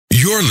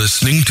You're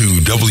listening to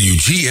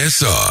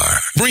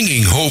WGSR,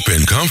 bringing hope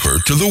and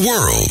comfort to the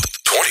world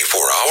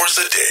 24 hours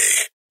a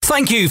day.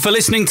 Thank you for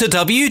listening to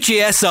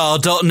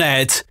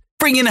WGSR.net,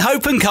 bringing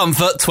hope and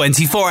comfort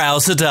 24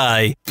 hours a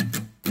day.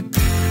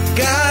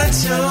 God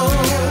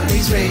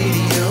Stories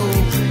Radio,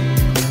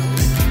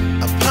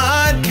 a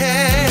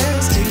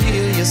podcast to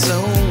heal your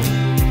soul,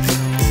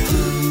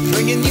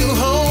 bringing you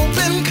hope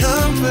and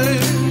comfort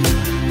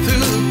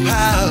through the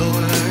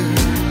power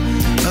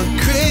of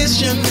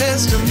Christian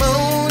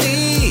testimony.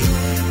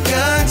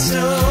 God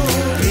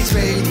Stories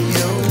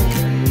Radio,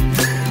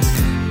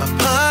 a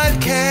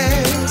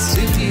podcast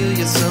to heal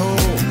your soul,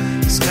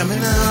 is coming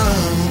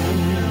on.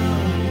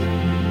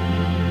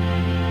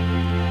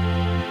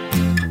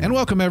 And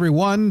welcome,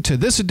 everyone, to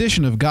this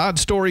edition of God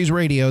Stories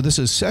Radio. This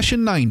is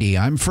Session 90.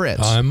 I'm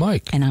Fritz. I'm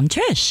Mike. And I'm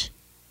Trish.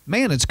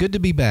 Man, it's good to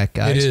be back,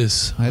 guys. It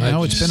is. I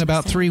know it's been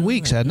about 3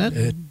 weeks, hasn't it?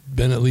 It's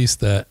been at least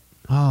that.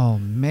 Oh,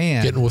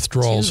 man. Getting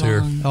withdrawals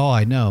here. Oh,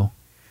 I know.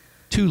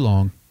 Too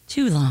long.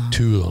 Too long.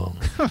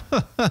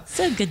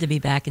 So good to be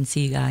back and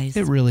see you guys.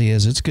 It really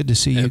is. It's good to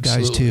see you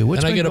guys, too.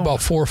 And I get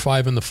about 4 or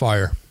 5 in the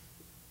fire.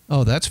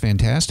 Oh, that's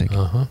fantastic.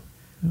 Uh-huh.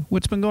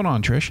 What's been going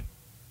on, Trish?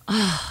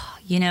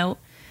 You know,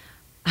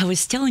 I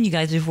was telling you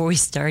guys before we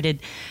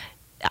started,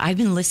 I've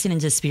been listening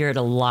to Spirit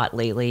a lot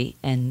lately,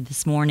 and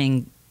this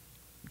morning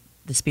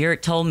the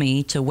Spirit told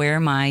me to wear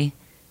my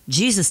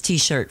Jesus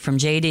t-shirt from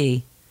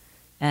JD,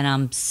 and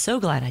I'm so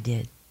glad I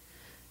did,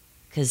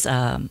 because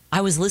I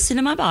was listening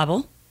to my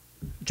Bible,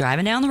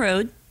 driving down the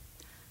road,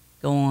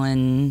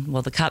 going,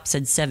 well, the cop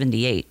said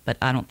 78, but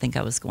I don't think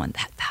I was going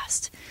that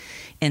fast,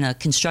 in a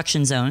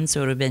construction zone, so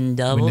it would have been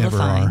double the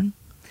fine.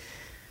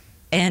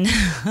 And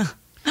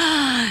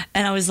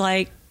and I was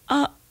like,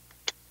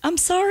 I'm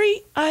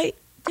sorry, I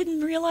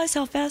didn't realize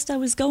how fast I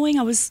was going.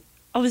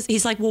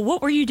 He's like, well,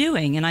 what were you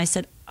doing? And I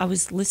said, I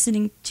was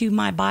listening to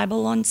my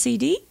Bible on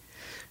CD.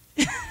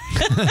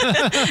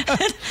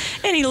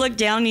 And he looked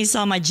down and he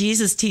saw my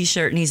Jesus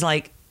t-shirt and he's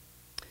like,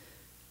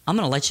 I'm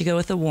going to let you go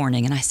with a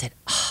warning. And I said,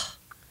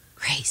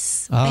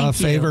 grace. Thank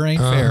you. Favor ain't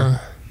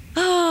fair.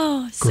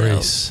 Oh,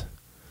 Grace.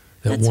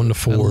 That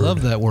wonderful word. I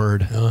love that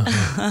word.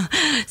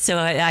 So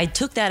I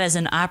took that as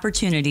an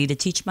opportunity to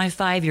teach my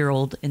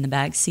 5-year-old in the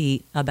back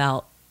seat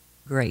about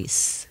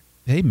grace.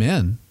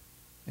 Amen.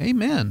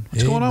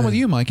 What's going on with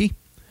you, Mikey?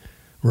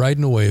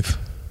 Riding a wave.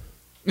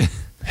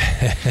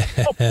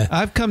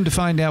 I've come to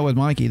find out with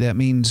Mikey that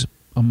means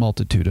a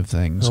multitude of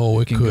things. Oh,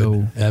 it can could.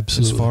 go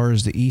Absolutely. as far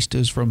as the east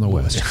is from the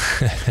west.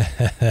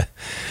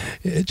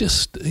 It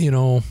just,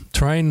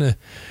 trying to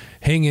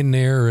hang in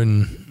there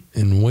and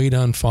wait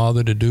on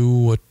Father to do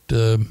what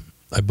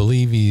I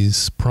believe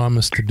He's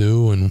promised to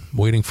do, and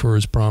waiting for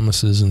His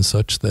promises and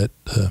such that,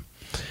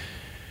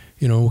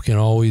 we can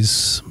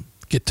always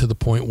get to the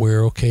point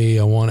where, okay,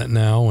 I want it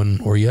now,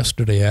 or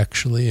yesterday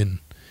actually, and,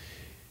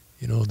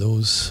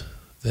 those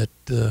that...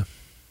 The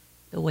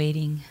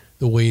waiting.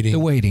 The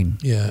waiting.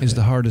 Yeah. Is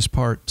the hardest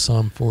part.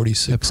 Psalm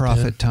 46. The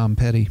prophet Tom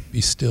Petty. Be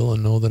still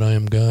and know that I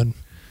am God.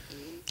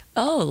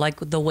 Oh, like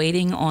the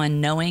waiting on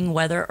knowing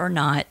whether or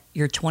not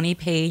your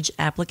 20-page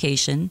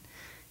application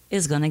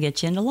is going to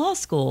get you into law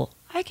school.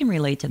 I can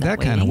relate to that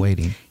waiting. Kind of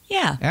waiting.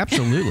 Yeah.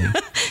 Absolutely.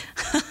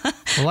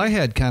 Well, I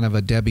had kind of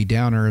a Debbie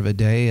Downer of a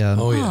day.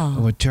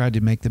 I tried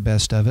to make the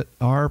best of it.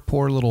 Our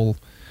poor little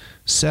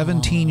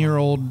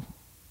 17-year-old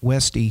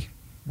Westy,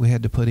 we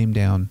had to put him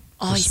down.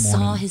 I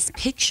saw his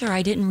picture.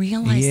 I didn't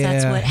realize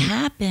that's what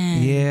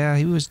happened.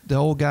 Yeah, the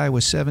old guy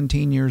was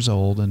 17 years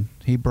old, and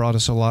he brought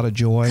us a lot of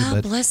joy.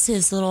 God bless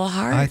his little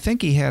heart. I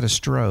think he had a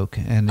stroke,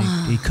 and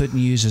he couldn't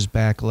use his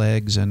back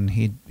legs, and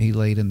he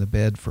laid in the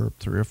bed for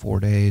 3 or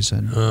 4 days.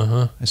 And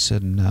I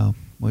said, no,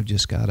 we've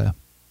just got to.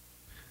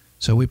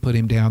 So we put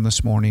him down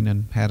this morning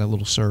and had a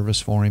little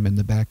service for him in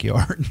the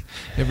backyard.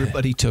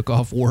 Everybody took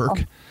off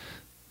work.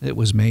 It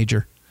was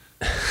major.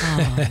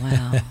 Oh,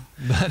 wow.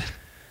 But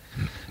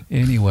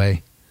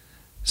anyway,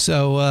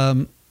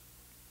 so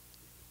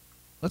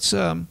let's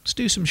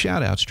do some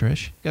shout-outs,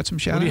 Trish. Got some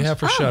shout-outs? What do you have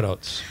for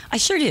shout-outs? I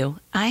sure do.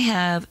 I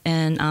have,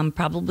 and I'm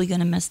probably going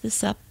to mess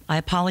this up. I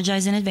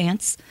apologize in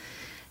advance.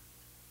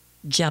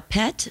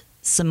 Japet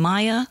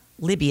Samaya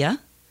Libya,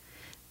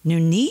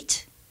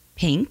 Nunit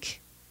Pink,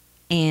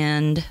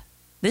 and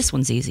this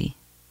one's easy,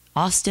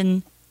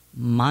 Austin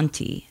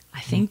Monty. I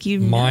think you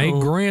know. My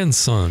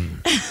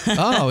grandson.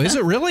 Oh, is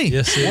it really?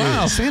 Yes, it is.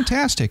 Wow,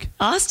 fantastic.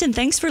 Austin,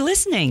 thanks for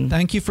listening.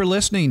 Thank you for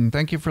listening.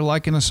 Thank you for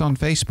liking us on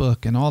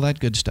Facebook and all that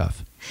good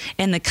stuff.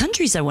 And the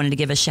countries I wanted to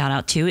give a shout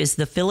out to is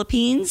the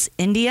Philippines,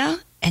 India,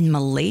 and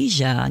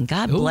Malaysia. And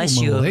God bless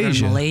you over in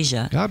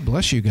Malaysia. God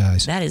bless you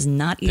guys. That is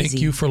not easy.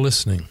 Thank you for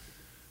listening.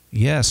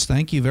 Yes,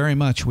 thank you very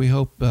much. We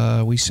hope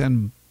we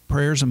send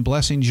prayers and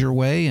blessings your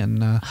way,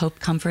 and hope,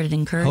 comfort, and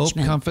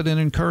encouragement. Hope, comfort, and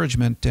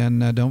encouragement.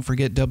 And don't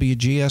forget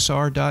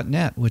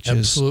WGSR.net, which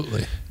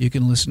Absolutely. is you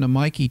can listen to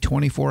Mikey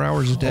 24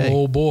 hours a day.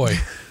 Oh boy!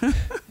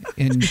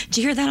 And did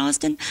you hear that,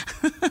 Austin?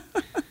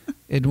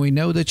 And we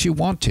know that you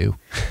want to.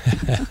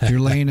 If you're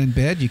laying in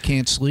bed, you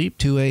can't sleep,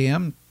 2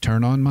 a.m.,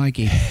 turn on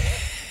Mikey.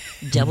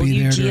 We'll be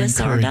there to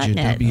encourage you,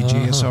 WGSR.net.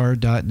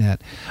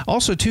 WGSR.net.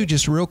 Also, too,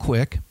 just real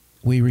quick,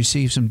 we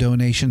received some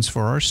donations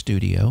for our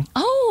studio.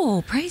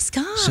 Oh, praise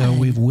God. So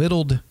we've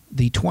whittled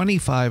the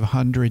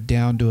 2,500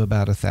 down to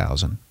about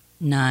 1,000.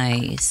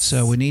 Nice.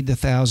 So we need the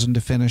 1,000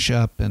 to finish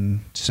up.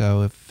 And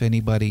so if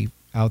anybody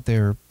out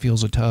there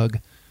feels a tug,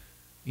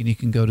 you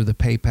can go to the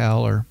PayPal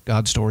or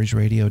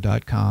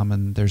GodStoriesRadio.com,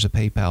 and there's a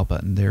PayPal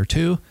button there,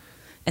 too.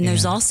 And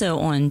there's also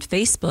on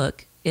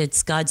Facebook,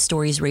 it's God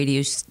Stories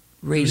Radio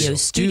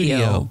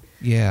Studio.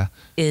 Yeah.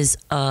 Is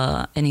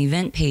an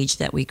event page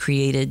that we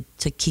created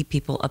to keep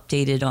people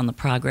updated on the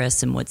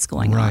progress and what's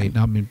going on. Right. And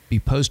I'm going to be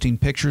posting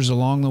pictures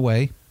along the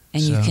way.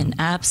 And you can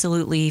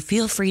absolutely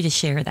feel free to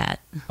share that.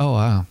 Oh,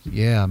 wow.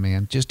 Yeah,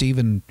 man. Just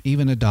even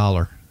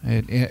 $1.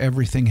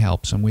 Everything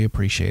helps, and we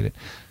appreciate it.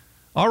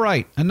 All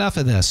right. Enough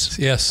of this.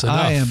 Yes,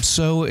 enough. I am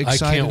so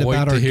excited can't wait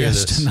about to our hear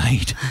guest this.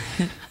 tonight.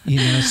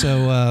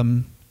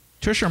 So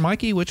Trish or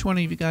Mikey, which one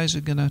of you guys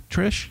are going to?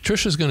 Trish?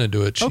 Trisha's going to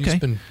do it. She's Okay.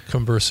 been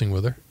conversing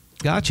with her.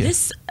 Gotcha.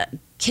 This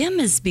Kim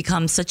has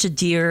become such a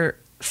dear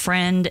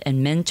friend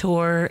and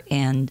mentor,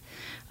 and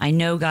I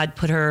know God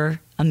put her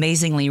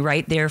amazingly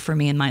right there for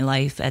me in my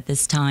life at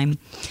this time.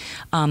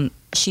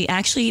 She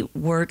actually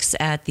works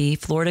at the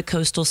Florida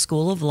Coastal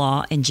School of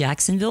Law in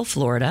Jacksonville,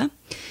 Florida.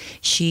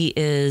 She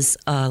is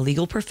a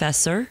legal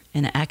professor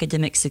and an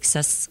academic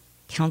success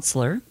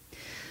counselor.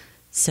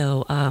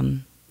 So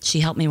she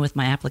helped me with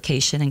my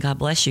application, and God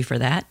bless you for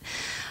that.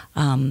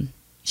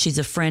 She's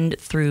a friend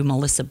through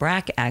Melissa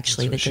Brack,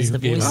 actually, that does the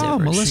voiceovers. Oh,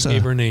 Melissa. She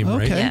gave her name,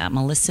 right? Okay. Yeah,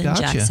 Melissa in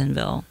Gotcha.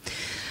 Jacksonville.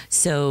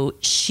 So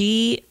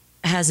she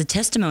has a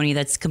testimony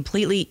that's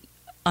completely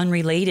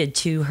unrelated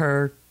to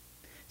her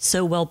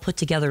so well put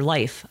together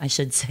life, I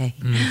should say.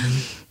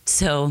 Mm-hmm.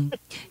 So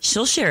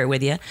she'll share it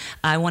with you.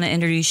 I want to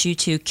introduce you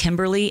to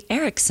Kimberly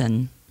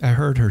Erickson. I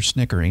heard her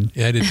snickering.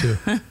 Yeah, I did too.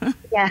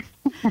 Yeah.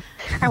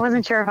 I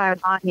wasn't sure if I was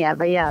on yet,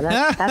 but yeah,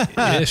 that's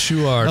Yes,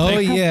 you are. Oh,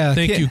 yeah.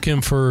 Thank you,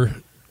 Kim, for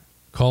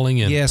calling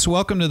in. Yes,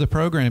 welcome to the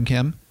program,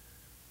 Kim.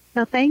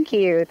 well, thank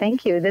you.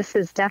 Thank you. This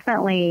is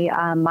definitely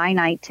my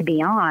night to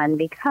be on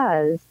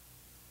because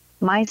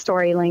my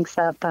story links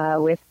up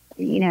with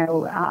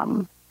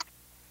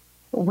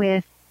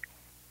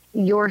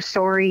your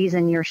stories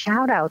and your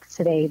shout outs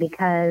today,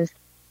 because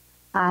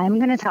I'm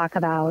going to talk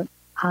about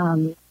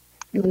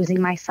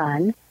losing my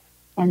son.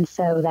 And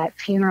so that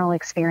funeral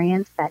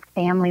experience, that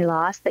family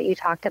loss that you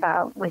talked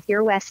about with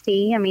your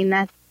Westie, I mean,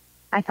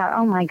 I thought,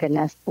 oh my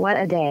goodness, what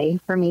a day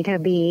for me to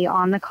be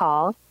on the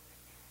call.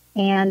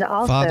 And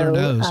also, Father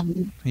knows.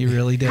 He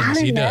really does.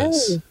 Father He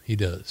does. knows. He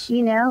does.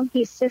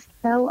 He's just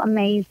so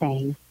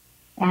amazing.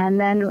 And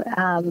then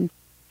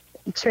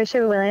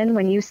Trisha Lynn,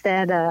 when you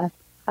said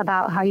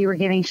about how you were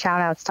giving shout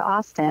outs to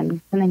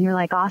Austin, and then you're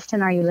like,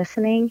 Austin, are you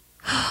listening?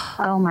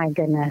 Oh my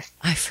goodness.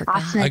 I forgot.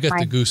 Austin I is got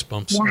the my-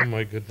 goosebumps. Yeah. Oh,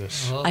 my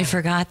goodness. I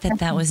forgot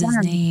that was his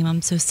name.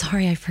 I'm so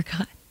sorry. I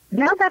forgot.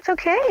 No, that's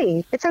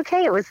okay. It's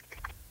okay. It was,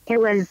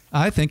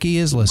 I think he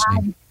is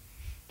listening.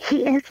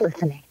 he is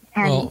listening.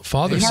 And Well,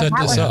 Father you know, set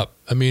that this was- up.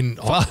 I mean,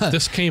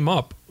 this came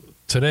up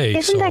today.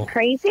 Isn't so that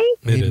crazy?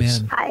 It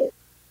is.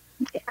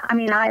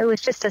 Amen. It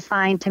was just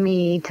assigned to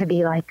me to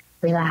be like,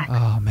 relax.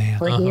 Oh, man.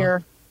 We're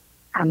here.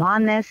 I'm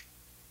on this.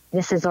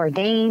 This is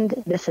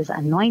ordained. This is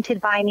anointed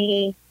by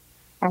me.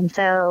 And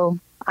so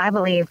I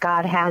believe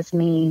God has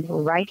me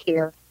right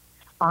here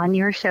on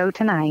your show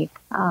tonight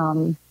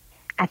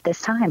at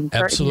this time.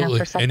 Absolutely.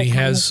 For such And a he time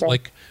has, as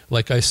this.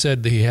 like I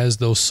said, he has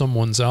those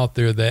someones out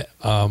there that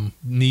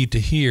need to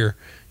hear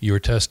your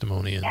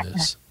testimony in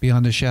this.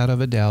 Beyond a shadow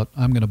of a doubt,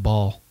 I'm going to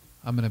bawl.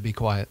 I'm going to be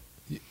quiet.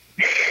 You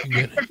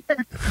got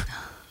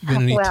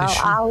any Well,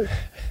 tissue?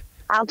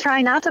 I'll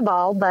try not to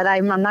bawl, but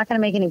I'm not going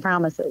to make any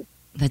promises.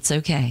 That's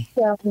okay.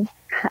 So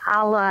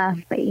I'll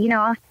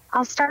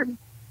start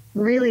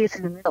really it's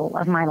in the middle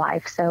of my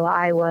life. So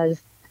I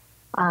was,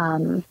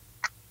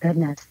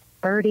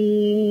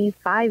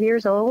 35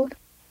 years old.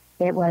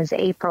 It was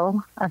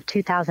April of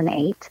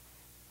 2008.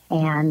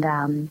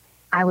 And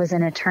I was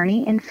an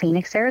attorney in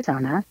Phoenix,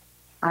 Arizona.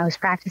 I was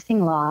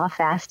practicing law,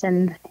 fast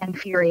and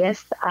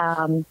furious,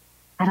 at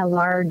a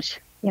large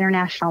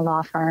international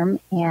law firm.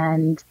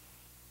 And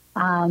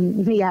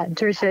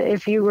Tricia,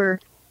 if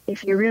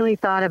you really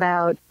thought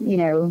about,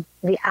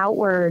 the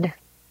outward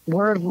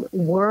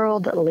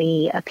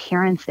worldly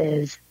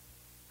appearances,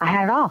 I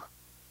had it all.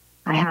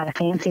 I had a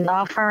fancy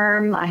law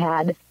firm. I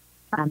had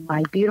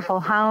my beautiful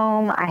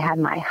home. I had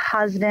my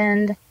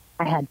husband.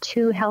 I had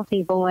 2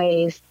 healthy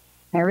boys.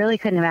 I really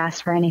couldn't have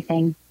asked for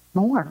anything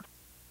more.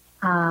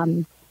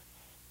 But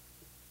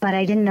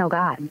I didn't know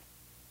God.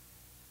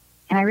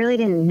 And I really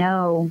didn't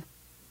know.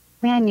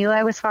 I knew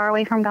I was far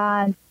away from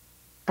God,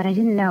 but I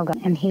didn't know God.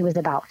 And he was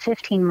about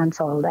 15 months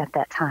old at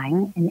that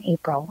time in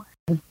April.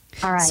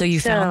 All right. So you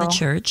found the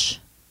church.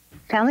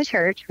 Found the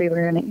church. We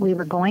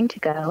were going to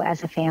go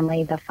as a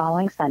family the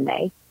following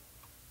Sunday.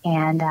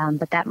 And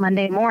but that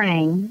Monday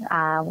morning,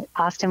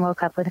 Austin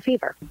woke up with a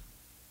fever.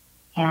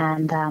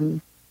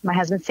 And my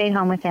husband stayed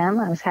home with him.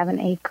 I was having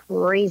a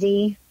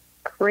crazy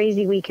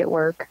week at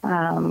work,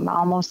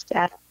 almost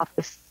at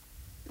office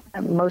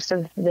most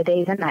of the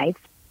days and nights.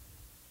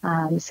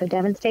 So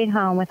Devin stayed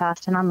home with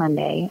Austin on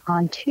Monday.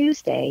 On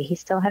Tuesday, he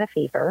still had a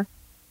fever.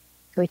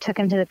 So we took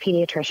him to the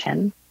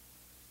pediatrician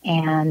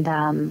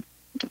and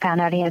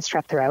found out he had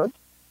strep throat.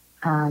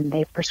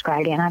 They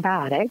prescribed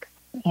antibiotics.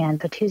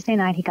 And so Tuesday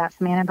night, he got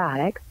some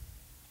antibiotics.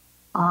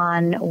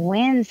 On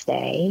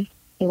Wednesday,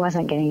 he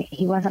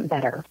wasn't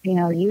better. You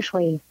know,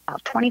 usually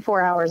about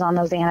 24 hours on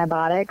those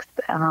antibiotics,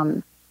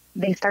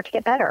 they start to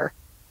get better.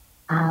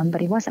 But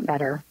he wasn't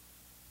better.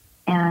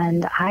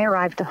 And I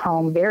arrived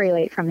home very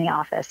late from the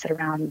office at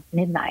around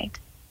midnight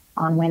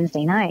on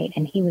Wednesday night,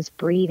 and he was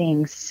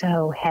breathing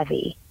so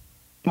heavy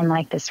and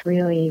like this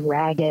really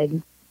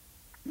ragged.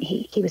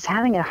 He was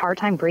having a hard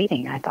time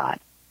breathing, I thought.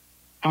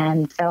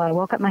 And so I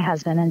woke up my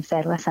husband and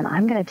said, listen,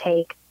 I'm going to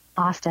take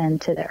Austin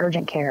to the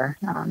urgent care.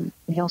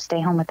 He'll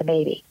stay home with the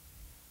baby.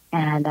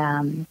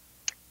 And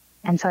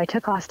so I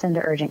took Austin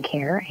to urgent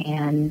care,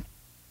 and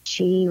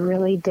she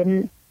really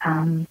didn't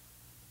say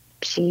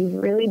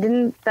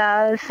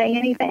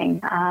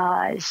anything.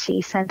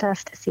 She sent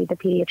us to see the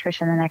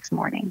pediatrician the next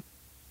morning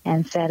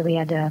and said we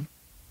had to,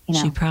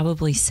 She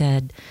probably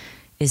said,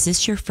 is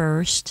this your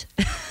first?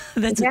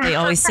 That's what they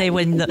always say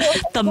when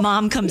the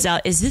mom comes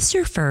out. Is this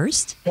your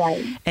first?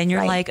 Right. And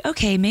you're like,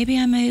 okay, maybe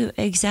I'm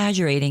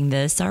exaggerating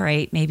this. All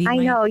right, maybe. I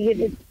know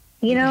you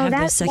know have that.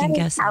 those second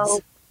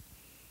guesses.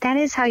 That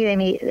is how you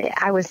made.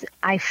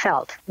 I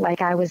felt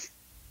like I was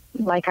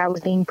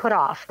being put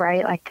off,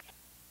 right?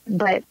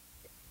 But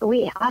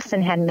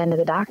Austin hadn't been to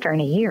the doctor in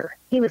a year.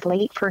 He was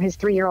late for his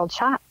 3-year-old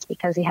shots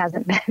because he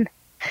hasn't been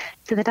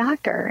to the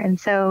doctor, and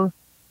so.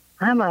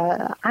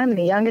 I'm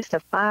the youngest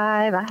of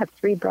 5. I have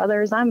 3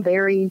 brothers. I'm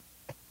very,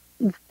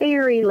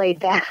 very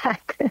laid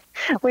back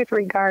with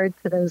regard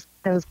to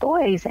those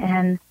boys,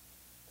 so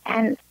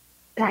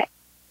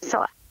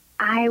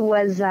I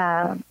was.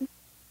 I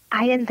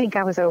didn't think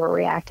I was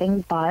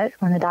overreacting, but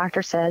when the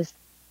doctor says,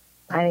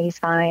 "I think he's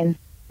fine.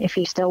 If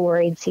you're still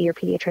worried, see your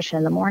pediatrician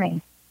in the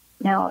morning."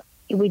 Now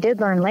we did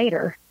learn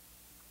later,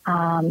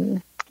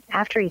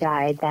 after he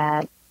died,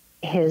 that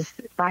his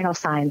vital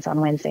signs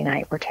on Wednesday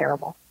night were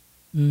terrible.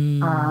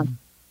 Now,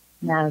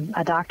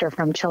 a doctor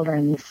from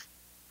Children's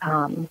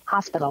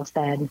Hospital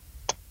said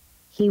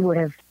he would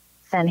have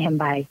sent him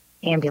by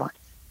ambulance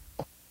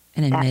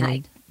and that admitted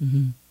night,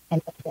 and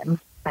sent him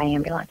by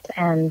ambulance.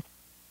 And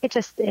it's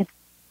a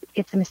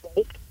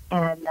mistake,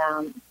 and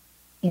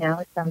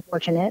it's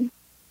unfortunate.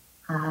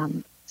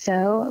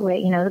 So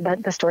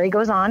the story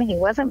goes on. He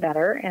wasn't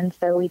better, and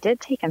so we did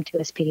take him to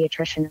his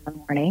pediatrician in the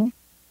morning.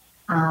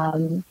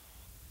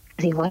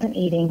 He wasn't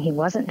eating, he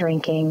wasn't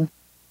drinking,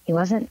 he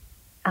wasn't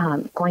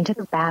going to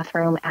the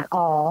bathroom at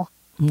all.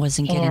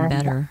 Wasn't getting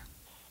better.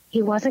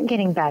 He wasn't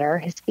getting better.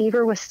 His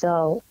fever was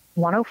still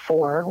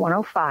 104,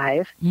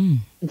 105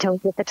 until we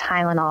get the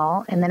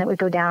Tylenol, and then it would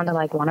go down to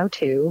like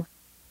 102.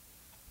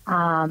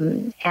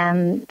 And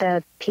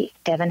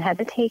Devin had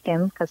to take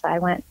him because I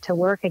went to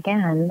work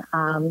again.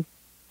 And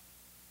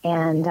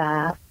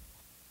the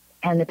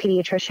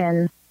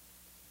pediatrician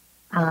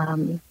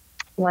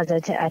was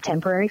a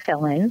temporary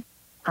fill-in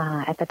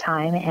at the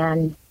time,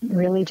 and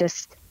really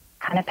just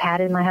kind of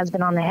patted my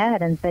husband on the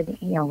head and said,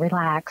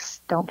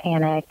 relax, don't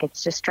panic.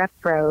 It's just strep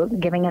throat,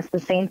 giving us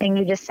the same thing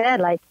you just said,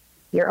 like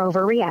you're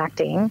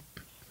overreacting.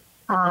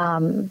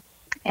 And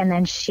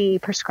then she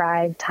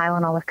prescribed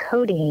Tylenol with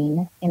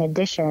codeine in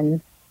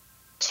addition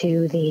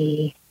to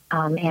the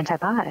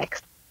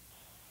antibiotics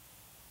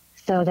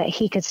so that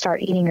he could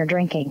start eating or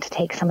drinking to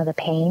take some of the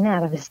pain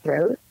out of his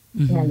throat,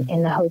 and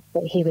in the hope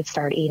that he would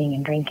start eating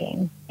and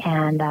drinking.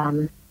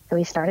 And so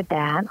we started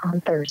that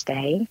on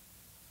Thursday.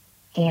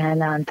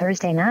 And on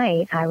Thursday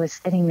night, I was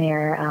sitting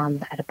there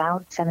at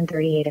about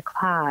 7:30, 8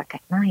 o'clock at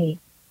night,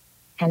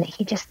 and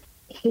he just,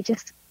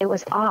 it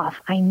was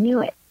off. I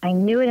knew it. I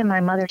knew it in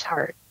my mother's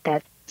heart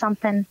that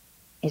something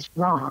is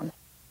wrong.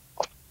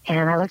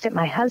 And I looked at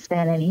my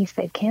husband, and he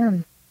said,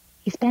 Kim,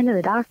 he's been to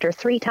the doctor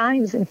 3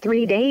 times in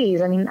 3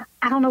 days. I mean,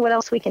 I don't know what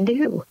else we can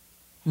do.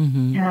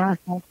 And I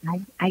was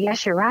like, I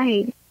guess you're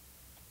right.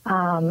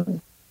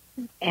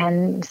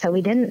 And so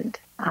we didn't.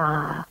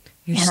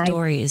 Your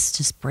story is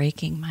just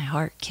breaking my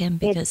heart, Kim,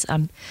 because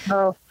I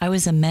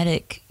was a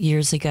medic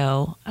years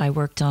ago. I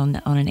worked on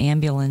an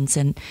ambulance,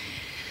 and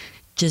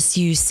just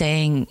you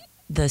saying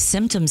the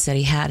symptoms that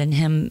he had and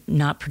him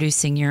not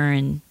producing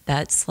urine,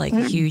 that's like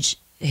huge.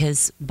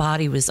 His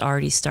body was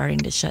already starting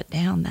to shut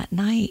down that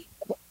night,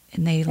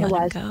 and they let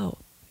him go.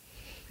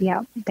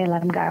 Yeah, they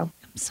let him go.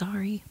 I'm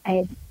sorry.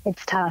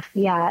 It's tough.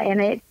 Yeah.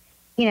 And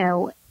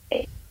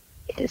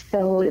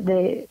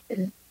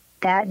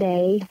that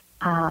day,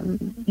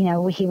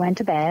 he went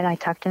to bed. I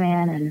tucked him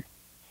in, and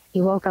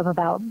he woke up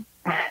about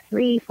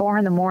 3, 4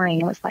 in the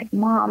morning. It was like,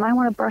 Mom, I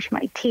want to brush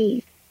my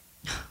teeth.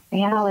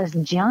 He had all this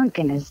junk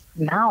in his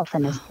mouth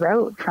and his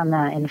throat from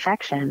the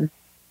infection.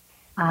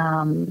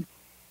 And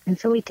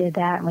so we did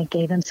that, and we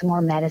gave him some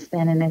more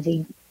medicine. And as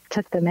he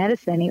took the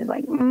medicine, he was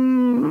like,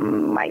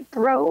 my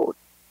throat.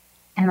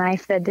 And I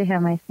said to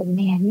him,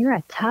 man, you're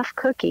a tough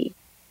cookie.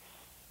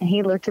 And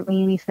he looked at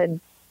me and he said,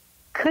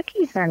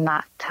 cookies are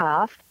not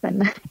tough.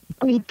 And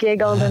We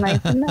giggled, and I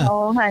said,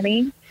 no,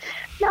 honey,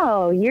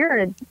 no, you're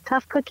a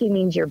tough cookie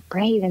means you're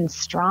brave and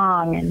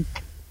strong.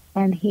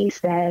 And he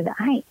said,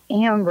 I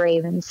am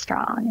brave and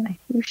strong. And I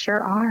said, you sure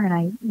are.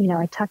 And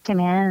I tucked him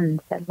in and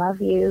said, love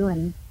you.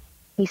 And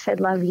he said,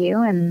 love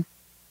you. And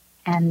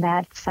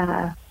that's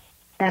the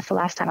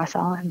last time I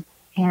saw him.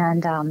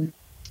 And I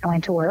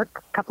went to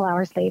work a couple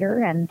hours later,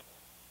 and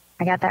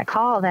I got that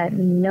call that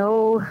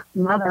no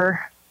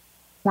mother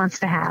wants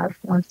to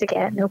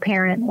get, no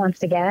parent wants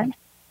to get.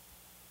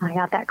 I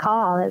got that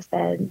call that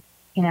said,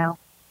 the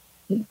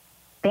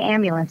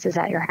ambulance is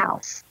at your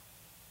house.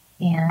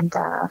 And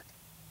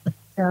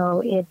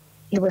so it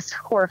was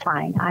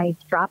horrifying. I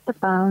dropped the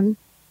phone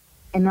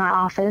in my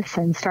office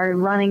and started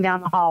running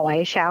down the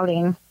hallway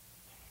shouting,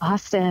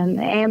 Austin,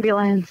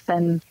 ambulance.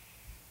 And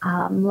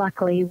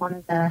luckily one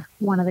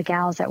of the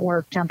gals at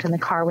work jumped in the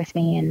car with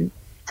me, and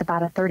it's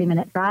about a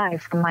 30-minute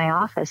drive from my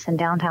office in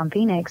downtown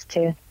Phoenix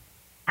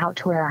out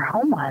to where our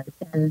home was.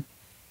 And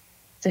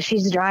so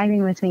she's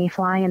driving with me,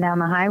 flying down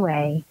the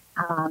highway.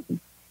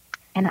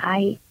 And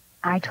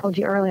I told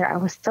you earlier, I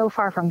was so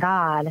far from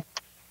God,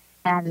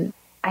 and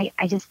it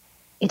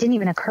didn't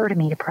even occur to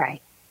me to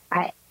pray.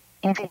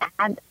 If it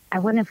had, I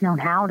wouldn't have known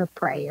how to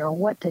pray or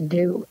what to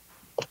do.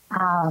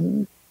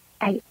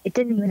 It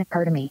didn't even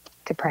occur to me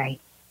to pray.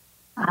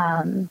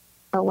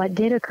 But what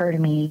did occur to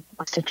me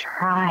was to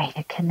try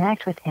to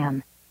connect with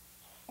him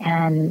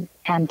and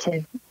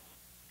to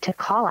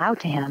call out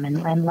to him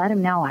and let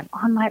him know I'm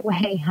on my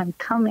way, I'm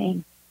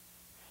coming.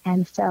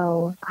 And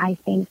so I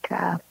think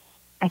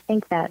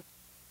that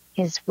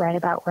is right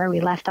about where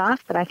we left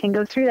off, but I can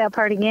go through that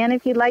part again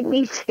if you'd like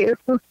me to.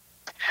 No,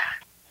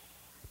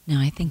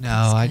 I think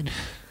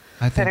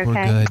I think we're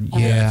good.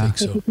 Yeah. I think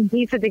so. If you can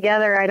piece it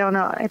together, I don't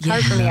know. It's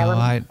hard for me. I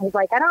was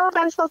like, I don't know if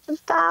I'm supposed to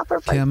stop or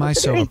if Kim, I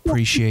so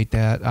appreciate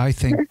that. I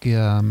think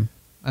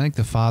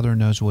the Father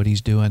knows what He's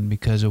doing,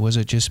 because was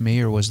it just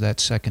me, or was that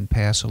second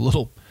pass a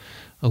little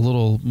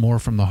more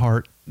from the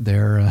heart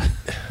there?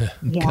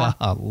 Yeah.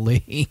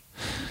 Golly.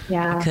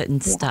 Yeah. I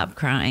couldn't stop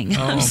crying.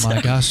 Oh my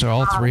gosh! So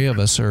all three of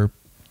us are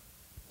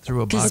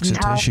through a box of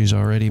tissues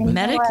already. But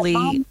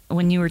Medically,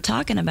 when you were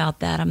talking about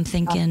that, I'm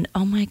thinking,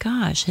 oh my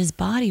gosh, his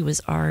body was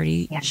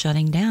already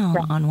shutting down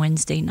on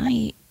Wednesday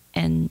night.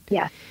 And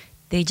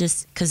they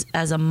just, because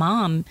as a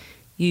mom,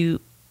 you're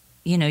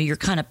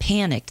kind of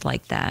panicked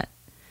like that.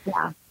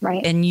 Yeah,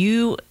 right. And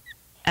you,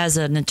 as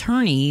an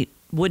attorney,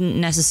 wouldn't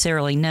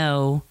necessarily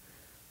know.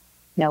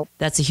 Nope.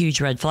 That's a huge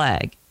red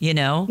flag,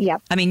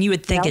 Yep. I mean, you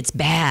would think it's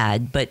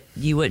bad, but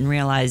you wouldn't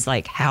realize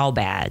like how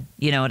bad,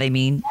 you know what I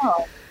mean?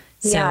 No.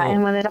 So,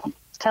 and when they don't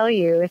tell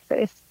you,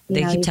 it's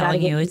they keep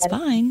telling you it's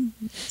fine.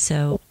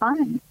 So it's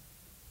fine.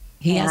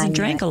 He hasn't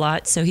drank a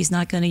lot, so he's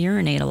not going to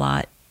urinate a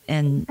lot.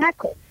 And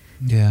Exactly.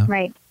 yeah.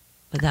 Right.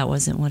 But that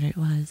wasn't what it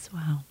was.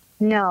 Wow.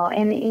 No,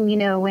 and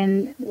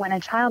when a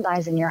child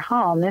dies in your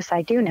home, this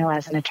I do know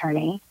as an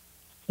attorney,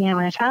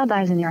 when a child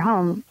dies in your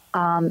home,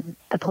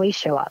 the police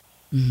show up.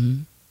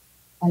 Mm-hmm.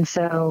 And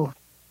so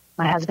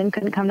my husband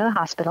couldn't come to the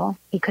hospital.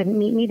 He couldn't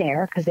meet me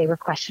there because they were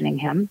questioning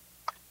him.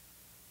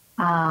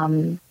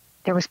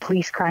 There was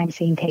police crime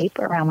scene tape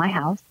around my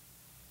house.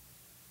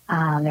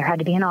 There had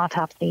to be an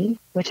autopsy,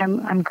 which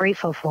I'm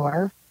grateful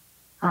for.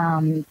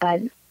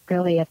 But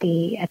really, at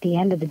the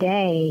end of the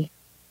day,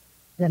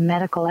 the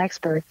medical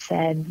expert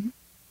said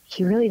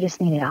he really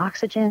just needed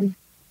oxygen,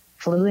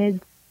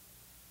 fluids.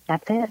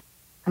 That's it.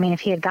 I mean, if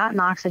he had gotten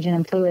oxygen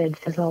and fluids,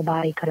 his little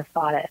body could have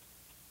fought it.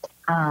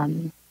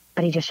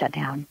 But he just shut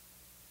down.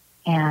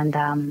 And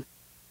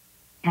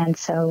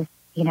so,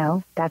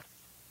 that's,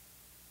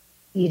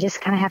 you just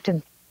kind of have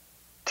to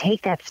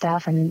take that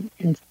stuff and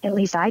at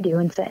least I do,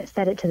 and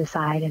set it to the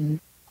side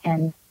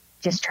and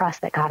just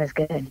trust that God is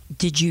good.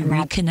 Did you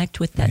reconnect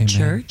with that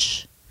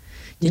church?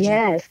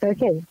 Yes.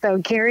 Okay.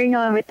 So carrying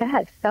on with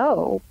that.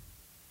 So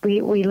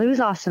we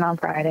lose Austin on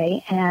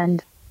Friday,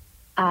 and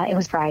it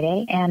was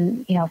Friday.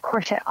 And, of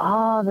course,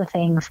 all the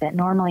things that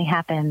normally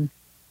happen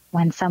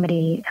when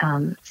somebody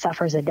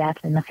suffers a death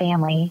in the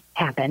family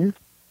happen.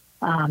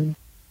 My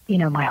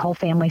whole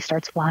family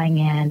starts flying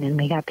in, and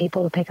we got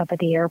people to pick up at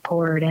the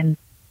airport, and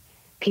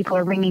people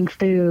are bringing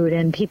food,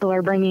 and people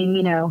are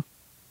bringing,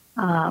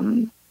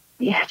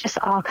 just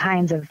all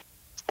kinds of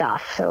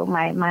stuff. So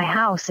my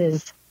house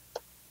is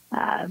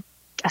a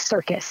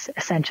circus,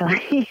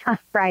 essentially, on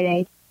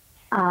Friday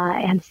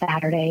and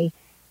Saturday.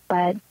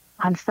 But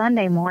on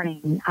Sunday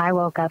morning, I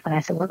woke up and I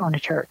said, we're going to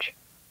church,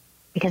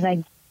 because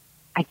I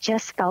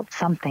just felt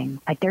something,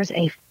 like there's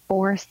a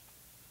force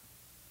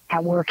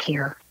at work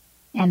here.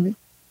 And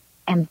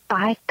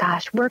by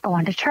gosh, we're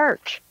going to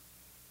church.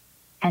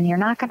 And you're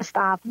not going to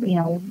stop.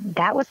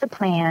 That was the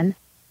plan.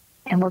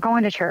 And we're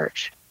going to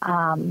church.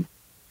 I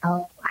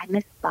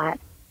missed that.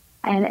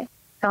 And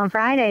so on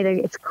Friday,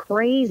 it's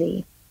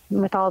crazy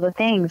with all the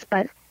things.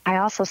 But I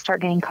also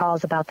start getting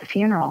calls about the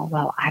funeral.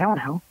 Well, I don't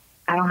know.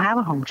 I don't have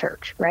a home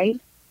church, right?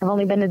 I've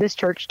only been to this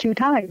church 2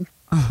 times.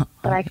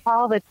 But I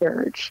call the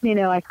church,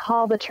 I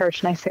call the church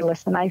and I say,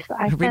 listen, I've been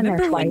there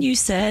Remember twice. when you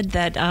said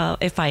that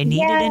if I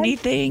needed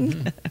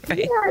anything?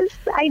 Right. Yes,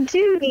 I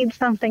do need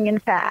something, in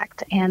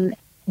fact. And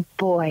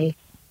boy,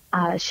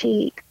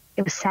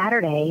 it was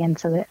Saturday, and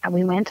so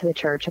we went to the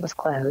church. It was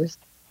closed.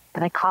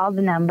 But I called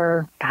the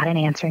number, got an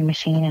answering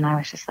machine, and I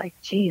was just like,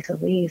 geez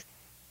Louise.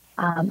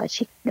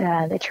 But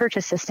the church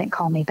assistant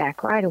called me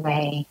back right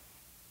away,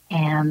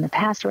 and the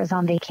pastor was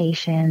on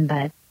vacation,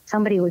 but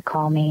somebody would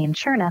call me, and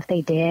sure enough,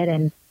 they did.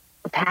 And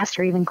the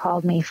pastor even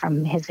called me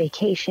from his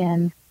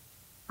vacation.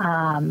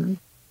 And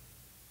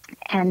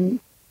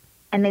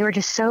they were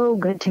just so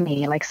good to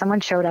me. Like someone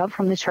showed up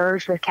from the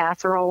church with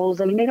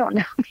casseroles. I mean, they don't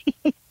know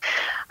me.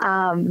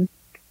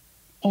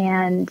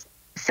 And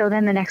so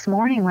then the next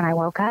morning when I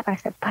woke up, I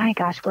said, by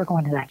gosh, we're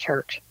going to that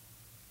church.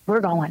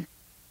 We're going.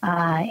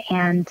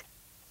 And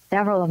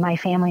several of my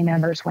family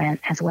members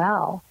went as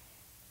well.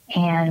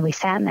 And we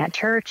sat in that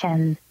church,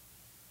 and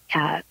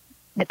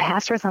the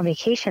pastor was on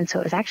vacation, so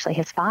it was actually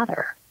his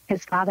father.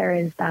 His father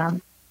is,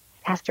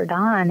 Pastor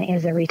Don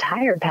is a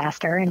retired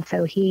pastor, and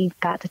so he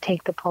got to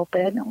take the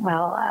pulpit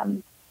while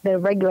the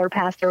regular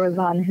pastor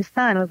his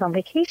son was on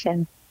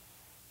vacation.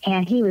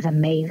 And he was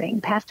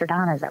amazing. Pastor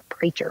Don is a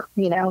preacher,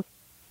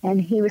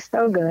 and he was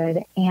so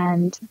good.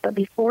 But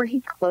before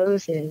he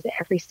closes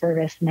every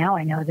service, now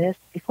I know this,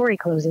 before he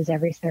closes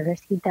every service,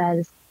 he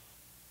does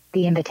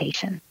the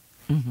invitation.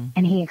 Mm-hmm.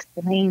 And he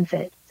explains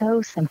it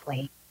so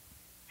simply.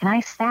 And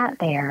I sat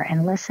there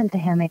and listened to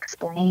him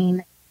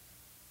explain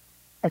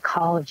the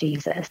call of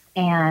Jesus.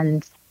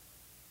 And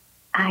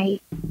I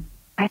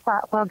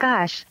thought, well,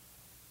 gosh,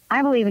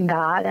 I believe in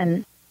God.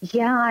 And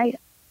yeah,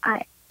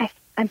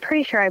 I'm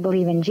pretty sure I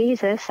believe in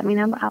Jesus. I mean,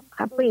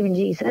 I believe in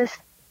Jesus.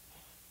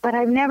 But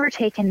I've never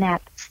taken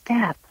that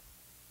step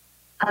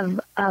of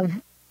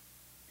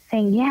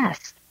saying,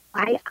 yes,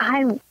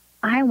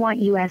 I want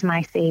you as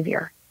my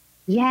Savior.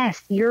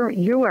 Yes,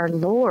 you are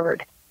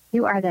Lord.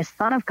 You are the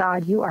Son of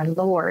God. You are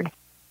Lord.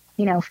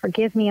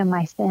 Forgive me of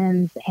my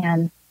sins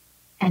and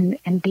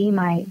be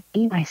my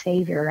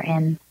Savior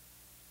and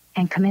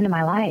come into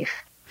my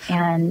life.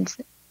 And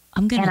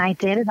I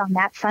did it on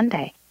that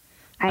Sunday.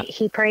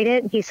 He prayed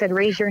it. He said,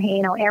 raise your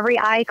hand. Every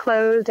eye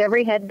closed,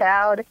 every head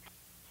bowed.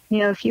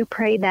 If you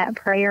prayed that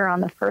prayer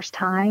on the first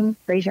time,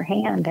 raise your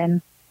hand.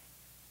 And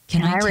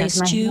can I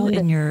test you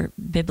in your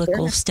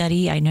biblical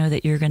study? I know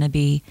that you're going to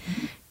be.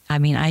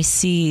 I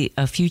see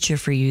a future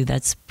for you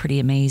that's pretty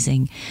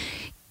amazing.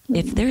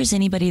 If there's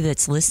anybody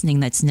that's listening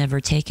that's never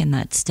taken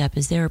that step,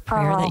 is there a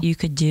prayer that you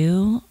could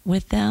do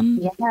with them?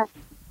 Yes.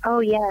 Oh,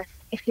 yes.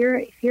 If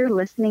you're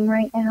listening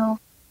right now,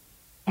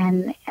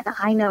 and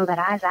I know that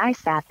as I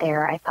sat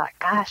there, I thought,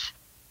 gosh,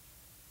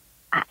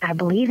 I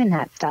believe in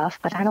that stuff,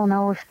 but I don't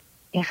know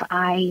if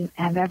I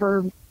have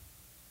ever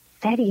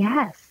said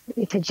yes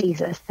to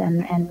Jesus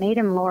and made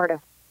him Lord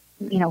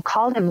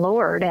called him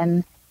Lord.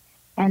 And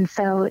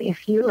so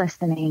if you're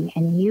listening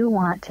and you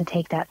want to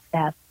take that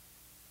step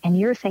and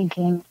you're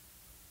thinking,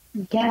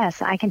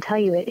 yes, I can tell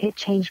you it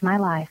changed my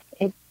life.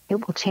 It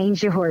will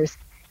change yours.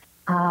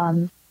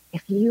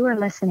 If you are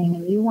listening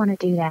and you want to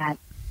do that,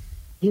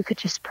 you could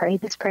just pray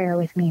this prayer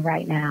with me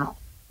right now.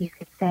 You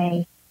could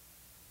say,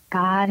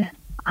 God,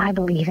 I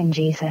believe in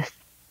Jesus.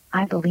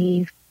 I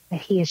believe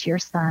that he is your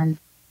son.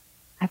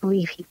 I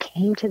believe he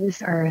came to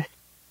this earth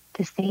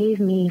to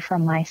save me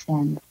from my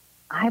sins.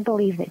 I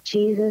believe that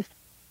Jesus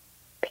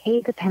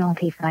paid the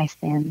penalty for my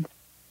sins.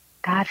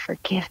 God,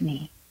 forgive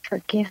me.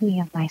 Forgive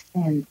me of my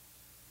sins.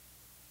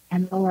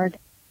 And Lord,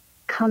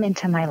 come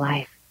into my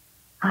life.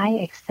 I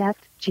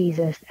accept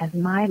Jesus as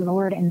my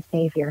Lord and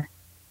Savior.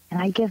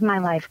 And I give my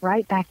life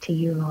right back to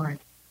you, Lord.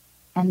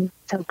 And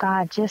so,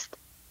 God, just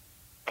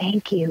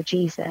thank you,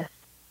 Jesus.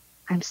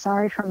 I'm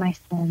sorry for my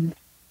sins.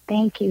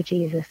 Thank you,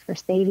 Jesus, for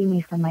saving me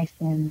from my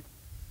sins.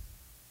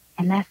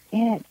 And that's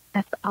it.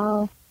 That's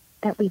all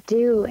that we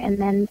do. And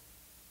then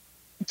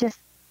just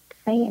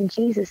say in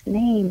Jesus'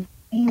 name,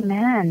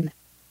 amen.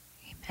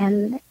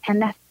 And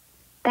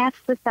that's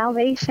the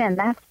salvation.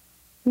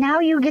 Now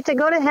you get to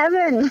go to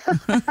heaven.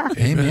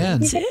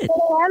 Amen. You get to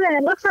go to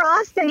heaven. Look for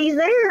Austin. He's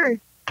there.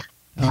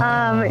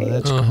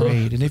 That's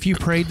great. And if you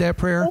prayed that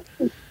prayer,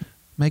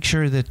 make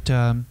sure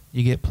that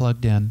you get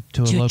plugged in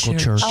to a local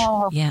church.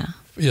 Oh, yeah.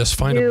 Yes,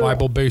 find a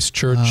Bible-based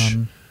church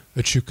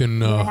that you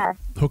can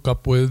hook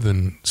up with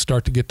and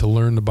start to get to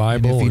learn the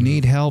Bible. And if you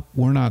need help,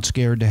 we're not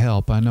scared to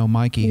help. I know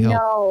Mikey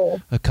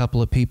helped a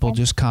couple of people.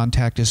 Just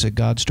contact us at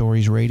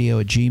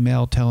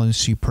GodStoriesRadio@gmail.com, telling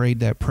us you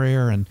prayed that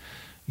prayer and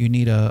you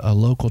need a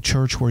local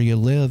church where you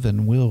live,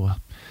 and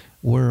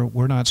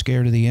we're not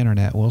scared of the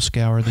internet. We'll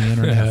scour the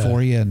internet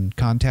for you and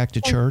contact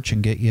a church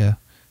and get you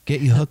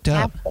hooked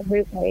up.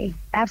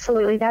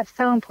 Absolutely. That's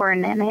so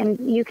important. And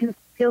you can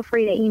feel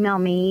free to email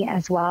me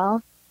as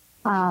well.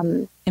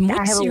 And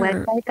I have a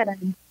website that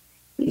I'm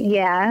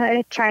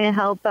trying to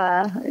help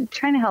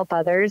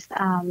others.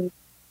 And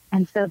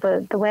so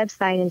the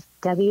website is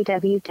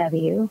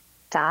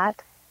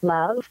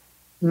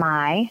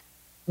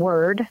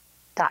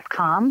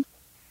www.lovemyword.com.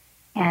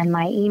 And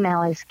my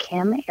email is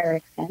Kim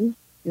Erickson,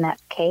 and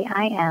that's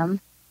KIMERICKSON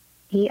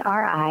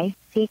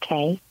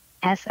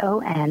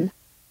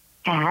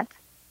at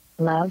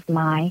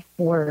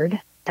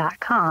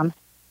lovemyword.com.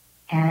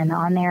 And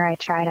on there, I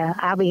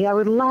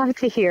would love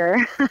to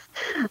hear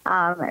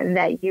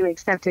that you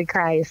accepted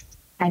Christ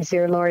as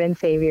your Lord and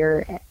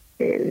Savior,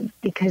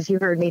 because you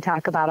heard me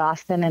talk about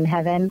Austin and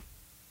heaven.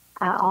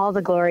 All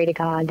the glory to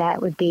God.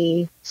 That would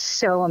be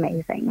so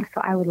amazing.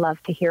 So I would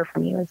love to hear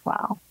from you as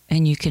well.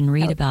 And you can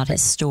read about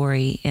his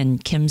story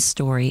and Kim's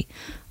story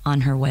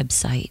on her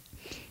website.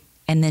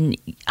 And then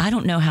I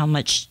don't know how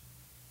much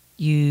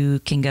you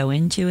can go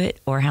into it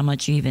or how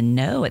much you even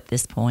know at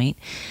this point,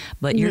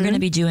 but you're going to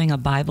be doing a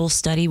Bible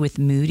study with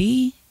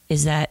Moody.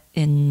 Is that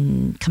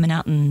coming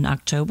out in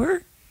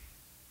October?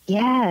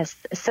 Yes.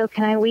 So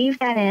can I weave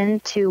that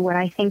into what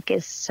I think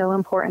is so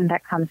important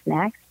that comes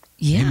next?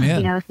 Yeah.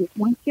 Amen.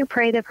 Once you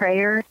pray the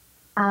prayer,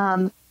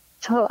 so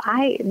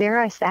there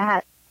I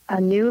sat, a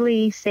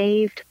newly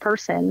saved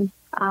person,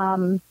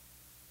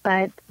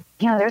 but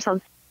there's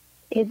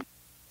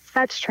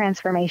such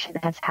transformation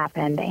has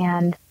happened,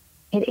 and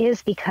it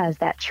is because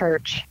that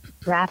church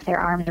wrapped their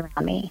arms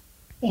around me.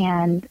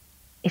 And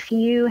if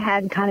you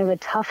had kind of a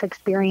tough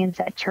experience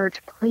at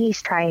church,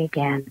 please try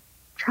again.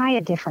 Try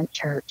a different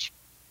church.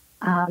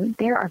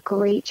 There are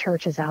great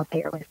churches out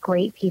there with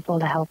great people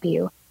to help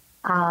you.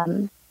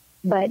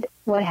 But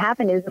what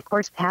happened is, of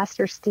course,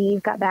 Pastor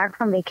Steve got back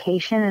from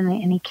vacation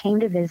and he came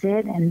to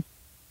visit, and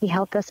he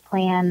helped us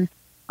plan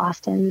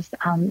Austin's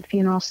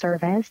funeral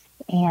service.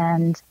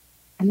 And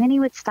then he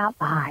would stop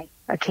by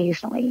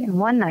occasionally. And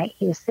one night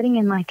he was sitting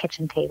in my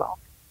kitchen table,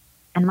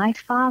 and my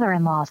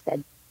father-in-law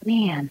said,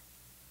 "Man,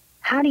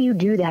 how do you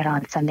do that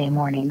on Sunday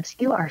mornings?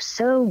 You are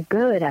so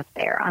good up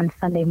there on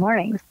Sunday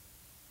mornings."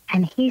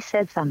 And he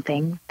said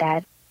something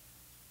that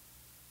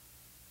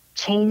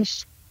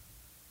changed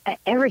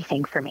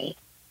everything for me,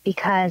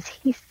 because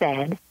he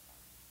said,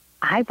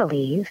 "I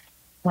believe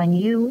when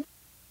you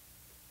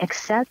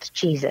accept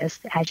Jesus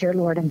as your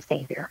Lord and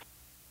Savior,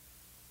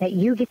 that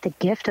you get the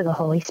gift of the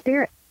Holy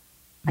Spirit.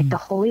 Like the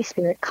Holy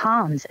Spirit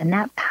comes, and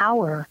that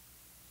power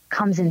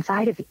comes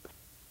inside of you,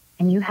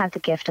 and you have the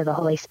gift of the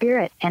Holy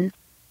Spirit." And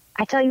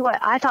I tell you what,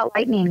 I thought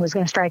lightning was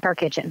going to strike our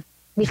kitchen,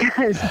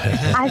 because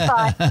I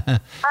thought,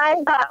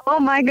 oh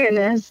my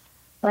goodness,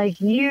 like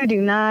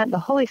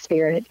the Holy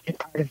Spirit is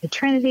part of the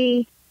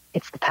Trinity.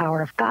 It's the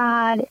power of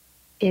God.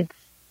 It's,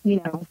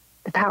 the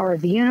power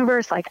of the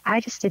universe. Like,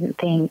 I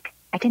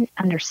didn't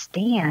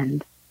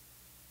understand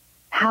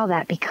how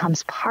that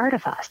becomes part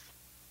of us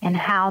and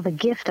how the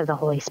gift of the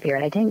Holy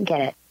Spirit, I didn't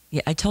get it.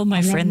 Yeah, I told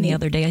my friend the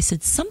other day, I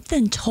said,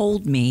 something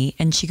told me,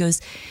 and she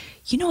goes,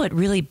 it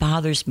really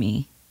bothers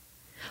me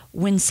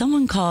when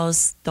someone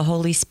calls the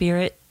Holy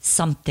Spirit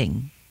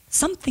something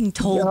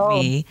told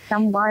me.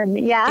 Someone,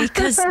 yeah.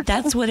 Because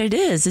that's what it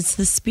is. It's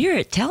the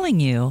Spirit telling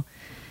you,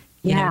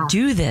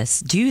 do this,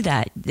 do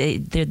that.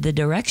 The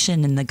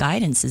direction and the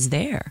guidance is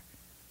there.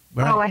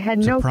 Right. Oh, I had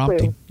no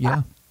clue.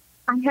 Yeah.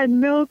 I had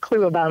no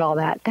clue about all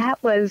that.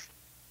 That was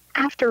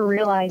after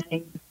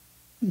realizing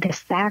the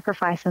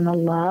sacrifice and the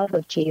love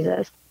of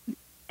Jesus.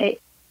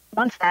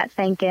 Once that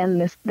sank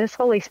in, this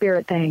Holy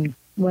Spirit thing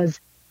was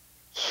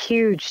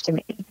huge to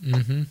me.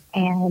 Mm-hmm.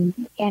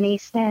 And he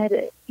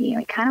said,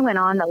 he kind of went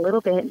on a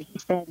little bit, and he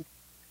said,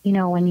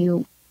 when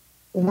you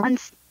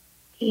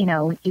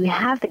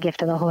have the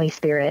gift of the Holy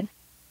Spirit,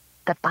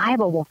 the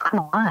Bible will come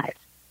alive.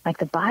 Like,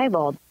 the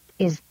Bible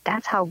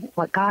that's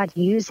what God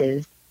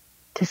uses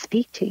to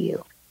speak to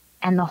you.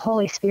 And the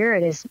Holy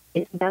Spirit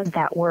does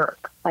that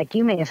work. Like,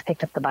 you may have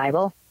picked up the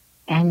Bible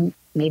and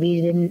maybe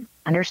you didn't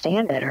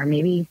understand it, or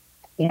maybe,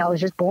 it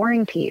was just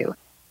boring to you.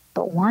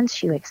 But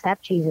once you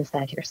accept Jesus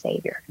as your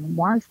Savior, and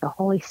once the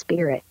Holy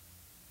Spirit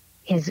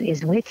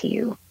is with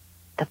you,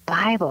 the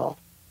Bible,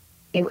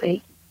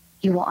 you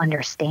will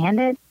understand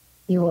it.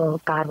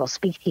 God will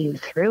speak to you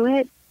through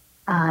it.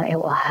 It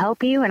will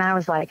help you. And I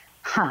was like,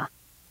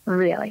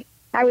 really?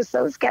 I was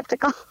so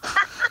skeptical.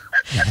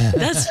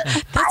 That's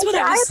what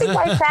I was. I think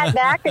I sat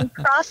back and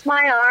crossed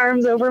my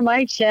arms over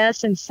my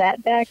chest and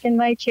sat back in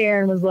my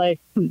chair and was like,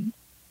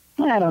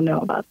 I don't know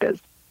about this.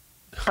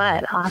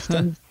 But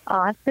Austin's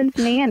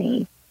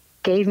nanny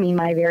gave me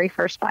my very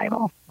first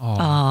Bible.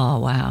 Oh,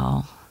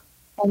 wow.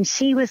 And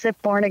she was a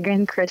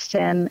born-again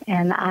Christian,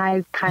 and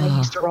I kind of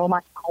used to roll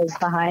my eyes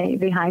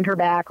behind her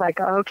back, like,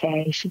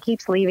 okay, she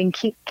keeps leaving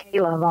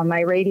Caleb on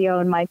my radio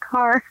in my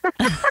car.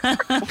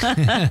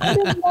 I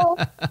didn't know.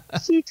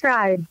 She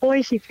tried.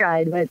 Boy, she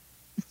tried. But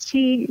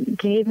she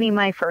gave me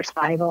my first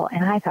Bible,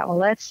 and I thought, well,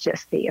 let's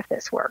just see if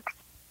this works.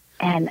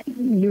 And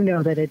you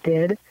know that it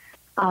did.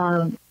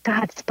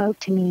 God spoke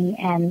to me,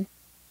 and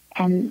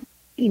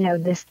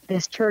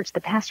this church,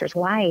 the pastor's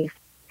wife,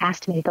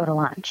 asked me to go to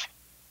lunch.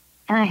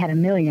 And I had a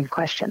million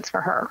questions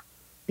for her,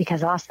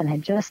 because Austin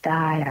had just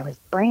died. I was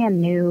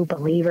brand new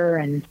believer,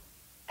 and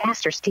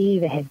Pastor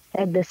Steve had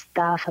said this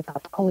stuff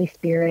about the Holy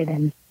Spirit.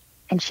 And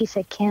she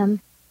said, Kim,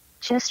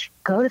 just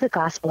go to the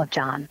Gospel of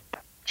John.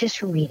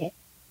 Just read it.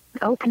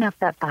 Open up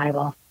that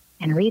Bible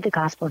and read the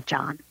Gospel of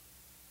John.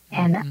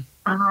 And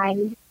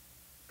I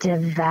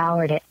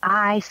devoured it.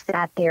 I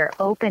sat there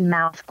open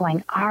mouth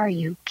going, are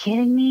you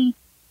kidding me?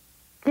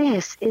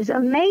 This is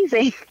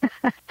amazing.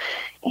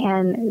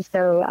 And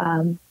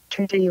so,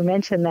 Trisha, you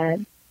mentioned that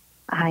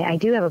I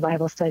do have a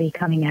Bible study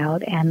coming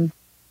out, and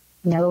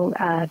no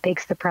big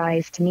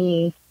surprise to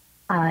me.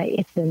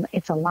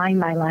 It's a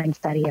line-by-line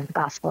study of the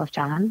Gospel of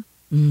John,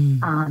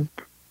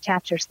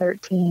 chapters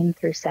 13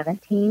 through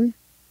 17,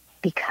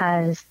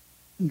 because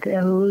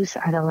those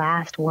are the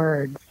last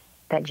words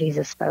that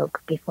Jesus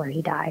spoke before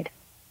he died.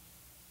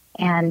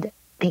 And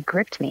they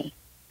gripped me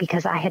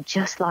because I had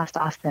just lost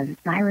Austin,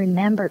 and I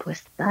remembered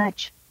with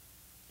such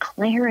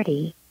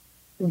clarity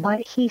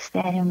what he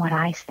said and what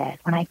I said.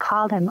 When I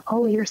called him,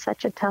 oh, you're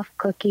such a tough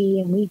cookie,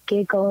 and we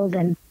giggled,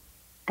 and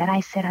then I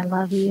said, I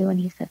love you, and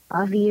he said,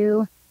 love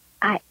you.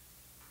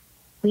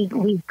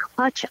 We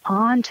clutch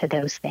on to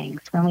those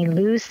things. When we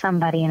lose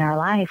somebody in our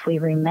life, we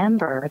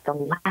remember the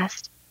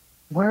last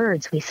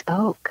words we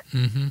spoke.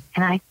 Mm-hmm.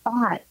 And I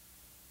thought,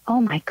 oh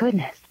my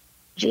goodness,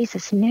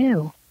 Jesus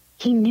knew.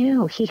 He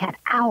knew he had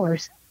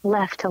hours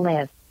left to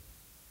live.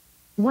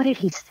 What did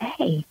he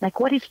say? Like,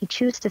 what did he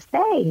choose to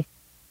say?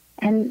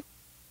 And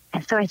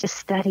so I just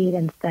studied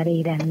and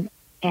studied,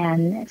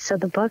 and so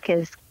the book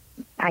is,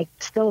 I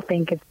still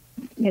think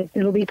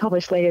it'll be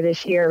published later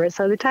this year.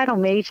 So the title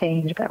may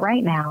change, but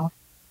right now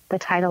the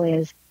title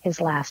is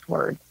His Last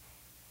Words.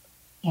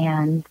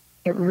 And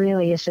it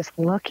really is just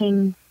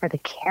looking for the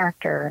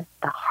character,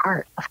 the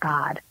heart of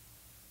God.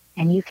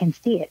 And you can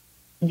see it.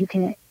 You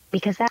can,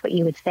 because that's what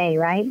you would say,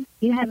 right?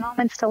 You have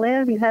moments to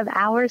live. You have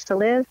hours to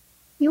live.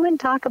 You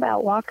wouldn't talk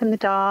about walking the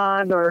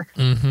dog or,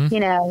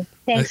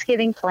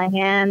 Thanksgiving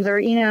plans or,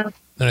 And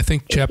I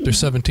think chapter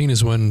 17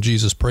 is when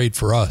Jesus prayed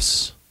for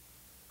us.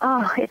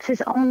 Oh, it's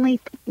his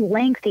only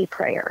lengthy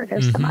prayer.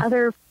 There's some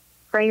other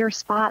prayer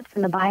spots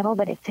in the Bible,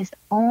 but it's his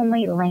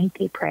only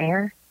lengthy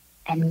prayer.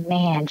 And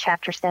man,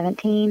 chapter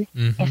 17,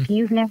 if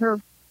you've never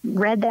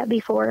read that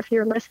before, if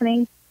you're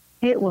listening,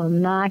 it will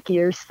knock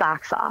your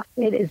socks off.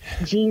 It is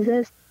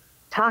Jesus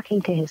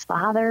talking to his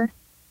Father,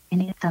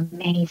 and it's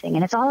amazing.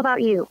 And it's all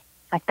about you.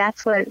 Like,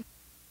 that's what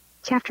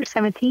chapter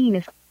 17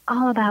 is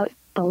all about,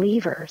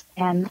 believers.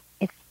 And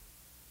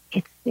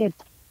it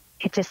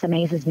just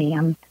amazes me.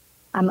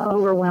 I'm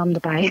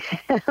overwhelmed by it.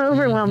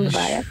 Overwhelmed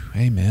by it.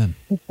 Amen.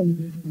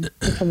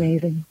 It's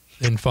amazing.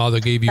 And Father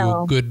gave you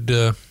a good,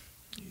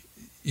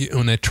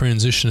 on that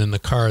transition in the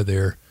car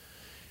there,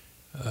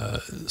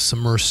 some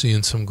mercy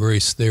and some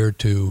grace there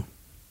to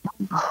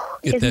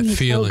get that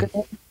feeling.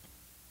 So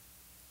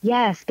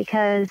yes,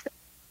 because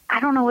I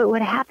don't know what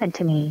would have happened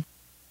to me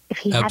if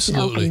he hadn't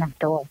opened that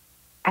door.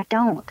 I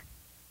don't.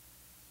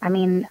 I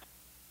mean,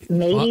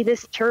 maybe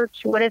this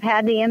church would have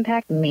had the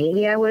impact.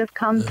 Maybe I would have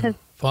come to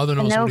Father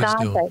knows know what he's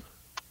God, doing.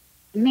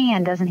 but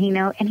man, doesn't he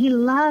know? And he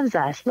loves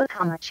us. Look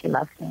how much he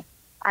loves me.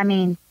 I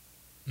mean,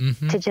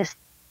 to just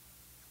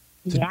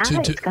it's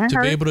gonna to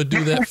hurt. be able to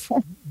do that,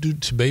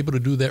 to be able to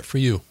do that for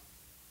you.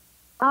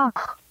 Oh,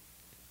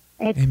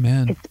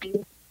 Amen.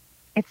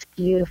 It's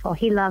beautiful.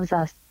 He loves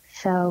us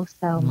so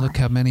much. Look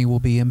how many will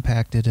be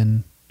impacted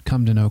and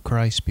come to know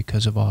Christ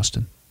because of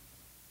Austin.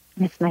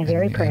 It's my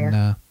very prayer.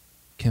 And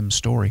Kim's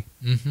story.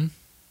 Mm-hmm.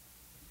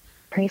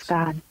 Praise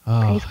God.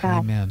 Oh, Praise God.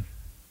 Amen.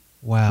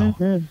 Wow.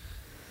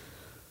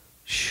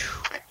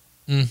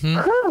 Mm-hmm.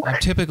 I'm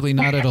typically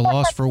not at a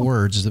loss for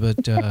words,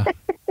 but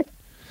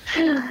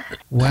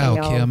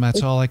wow, Kim,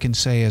 that's all I can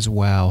say is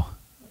wow.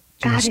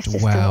 God is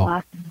just so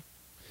awesome.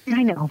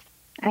 I know.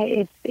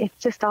 It's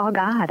just all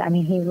God. I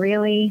mean, he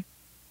really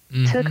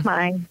took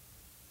my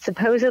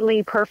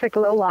supposedly perfect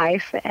little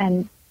life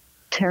and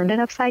turned it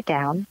upside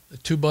down. A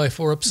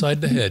 2x4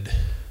 upside the head.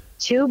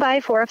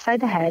 2x4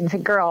 upside the head, and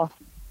said, "Girl,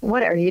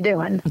 what are you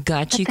doing?"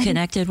 Got you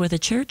connected with a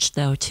church,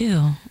 though,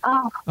 too.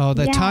 Oh,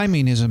 the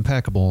timing is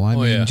impeccable. I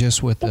mean,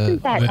 just with the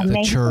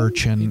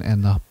church and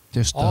the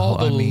just all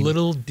the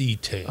little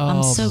details.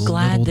 I'm so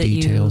glad that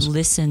you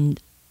listened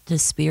to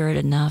Spirit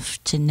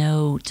enough to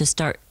know to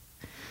start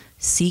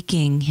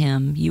seeking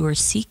Him. You were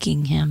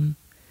seeking Him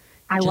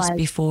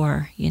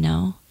before,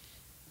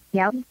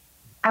 Yep.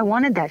 I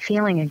wanted that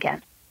feeling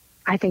again.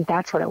 I think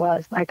that's what it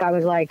was. Like, I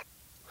was like,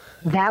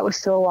 that was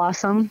so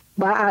awesome,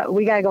 but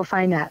we got to go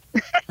find that.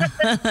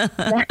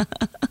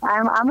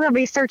 I'm going to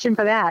be searching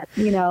for that,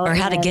 Or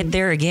how to get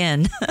there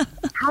again.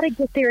 How to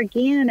get there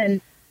again.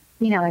 And,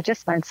 I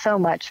just learned so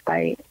much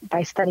by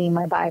studying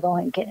my Bible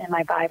and getting in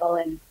my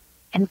Bible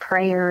and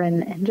prayer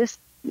and just,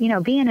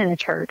 being in a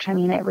church. I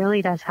mean, it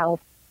really does help,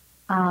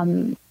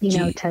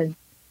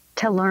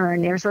 to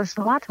learn. There's a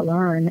lot to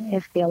learn, I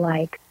feel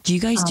like. Do you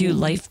guys do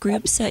life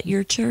groups at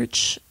your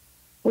church?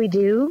 We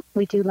do.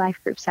 We do life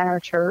groups at our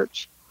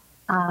church.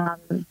 It's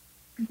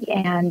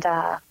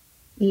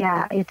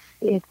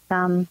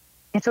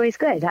always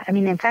good. I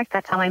mean, in fact,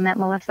 that's how I met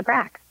Melissa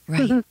Brack.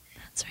 Right.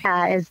 That's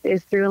right.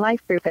 Is through a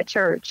life group at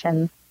church.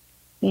 And,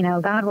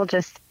 God will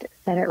just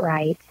set it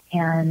right.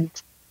 And,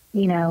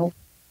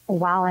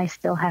 while I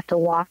still have to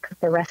walk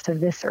the rest of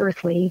this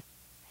earthly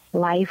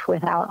life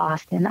without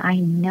Austin, I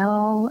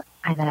know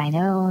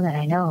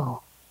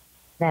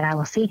that I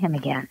will see him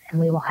again, and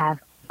we will have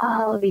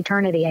all of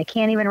eternity. I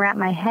can't even wrap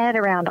my head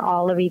around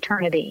all of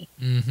eternity,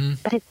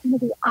 but it's going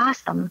to be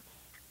awesome.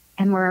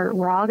 And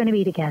we're all going to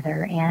be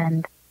together,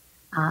 and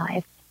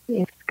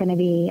it's going to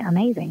be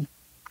amazing.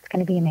 It's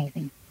going to be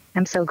amazing.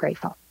 I'm so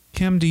grateful.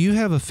 Kim, do you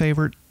have a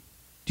favorite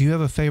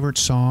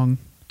song?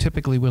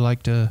 Typically, we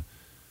like to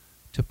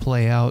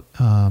play out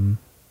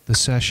the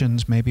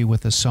sessions, maybe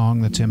with a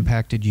song that's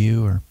impacted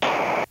you, or.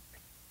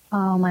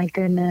 Oh my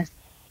goodness,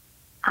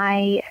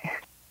 I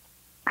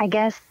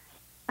guess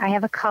I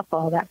have a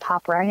couple that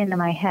pop right into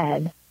my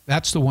head.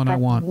 That's the one I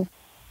want.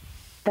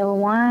 The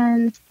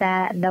one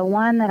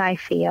that I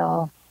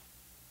feel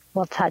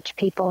will touch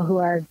people who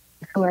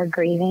are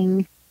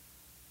grieving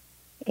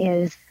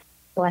is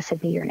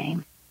 "Blessed Be Your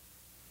Name,"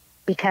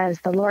 because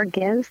the Lord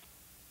gives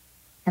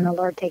and the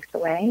Lord takes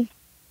away,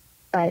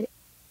 but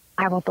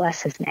I will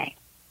bless His name.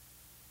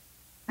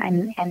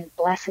 And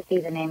blessed be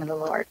the name of the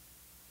Lord,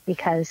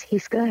 because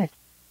He's good.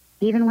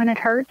 Even when it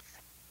hurts,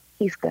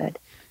 He's good.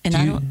 And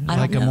do you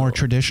like a more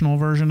traditional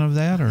version of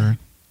that, or?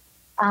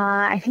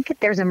 I think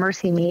there's a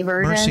Mercy Me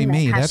version. Mercy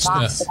Me, that's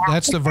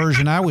the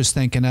version I was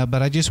thinking of,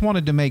 but I just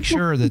wanted to make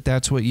sure that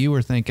that's what you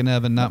were thinking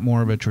of and not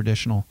more of a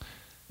traditional.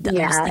 I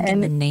was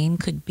thinking the name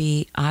could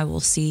be "I Will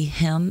See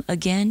Him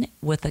Again"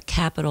 with a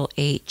capital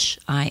H.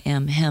 I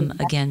am Him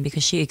again,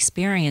 because she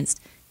experienced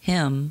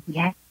Him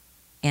and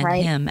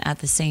Him at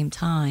the same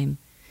time.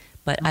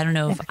 But I don't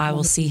know if "I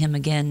Will See Him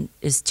Again"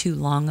 is too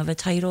long of a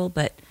title,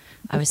 but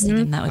I was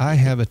thinking that would be. I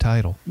have a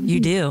title. You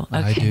do?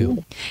 Okay. I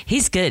do.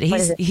 He's good.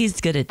 He's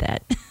good at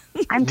that.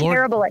 I'm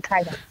terrible at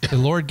titles. The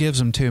Lord gives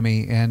them to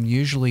me, and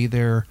usually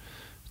they're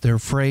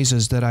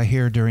phrases that I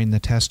hear during the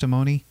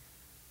testimony.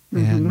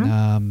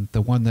 And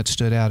the one that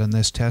stood out in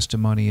this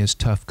testimony is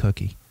 "Tough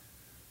Cookie."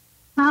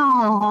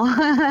 Oh.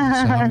 So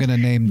I'm going to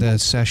name the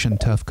session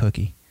 "Tough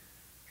Cookie."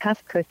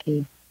 Tough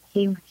Cookie.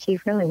 He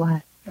really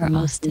was the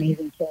most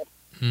amazing kid.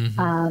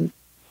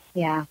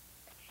 Yeah.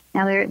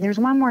 Now there's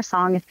one more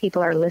song, if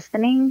people are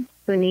listening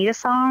who need a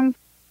song.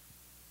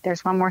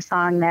 There's one more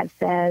song that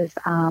says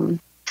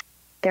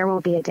 "There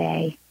Will Be a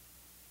Day"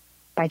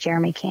 by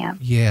Jeremy Camp.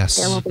 Yes.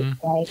 There will be a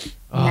day.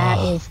 And that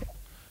is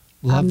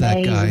love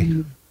amazing.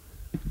 That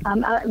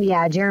guy.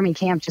 Yeah, Jeremy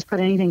Camp. Just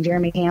put anything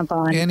Jeremy Camp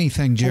on.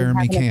 Anything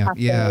Jeremy Camp.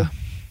 Yeah.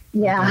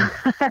 Yeah.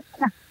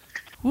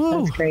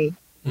 Woo. That's great.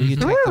 Will you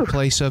take the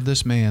place of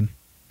this man?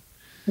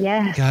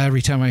 Yes. God,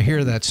 every time I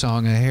hear that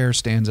song, a hair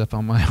stands up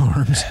on my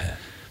arms. Yes.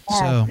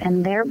 So,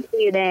 and there will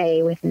be a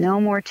day with no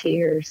more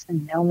tears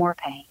and no more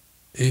pain.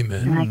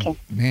 Amen. And I can't.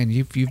 Man,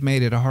 you've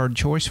made it a hard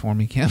choice for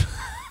me, Kim.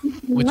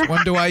 Which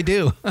one do I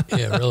do?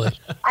 Yeah, really.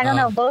 I don't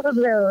know, both of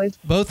those.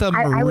 Both of them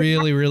are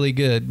really, really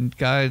good.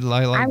 I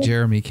like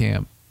Jeremy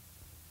Camp.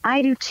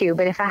 I do too,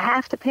 but if I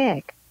have to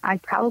pick,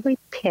 I'd probably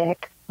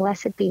pick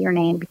 "Blessed Be Your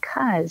Name,"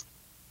 because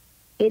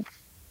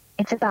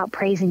it's about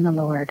praising the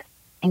Lord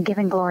and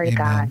giving glory to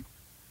God.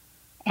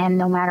 And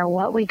no matter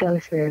what we go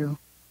through,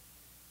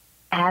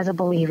 as a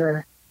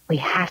believer, we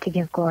have to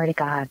give glory to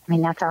God. I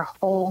mean, that's our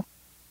whole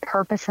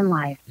purpose in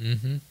life,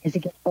 is to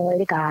give glory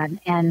to God.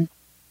 And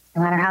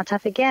no matter how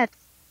tough it gets,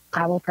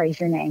 I will praise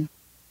your name.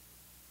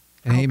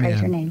 Amen.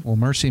 Praise your name. Well,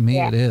 mercy me,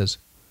 it is.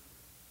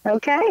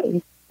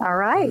 Okay. All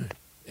right.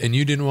 And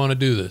you didn't want to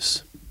do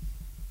this.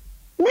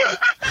 No,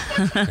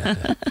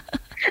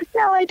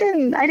 I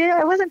didn't.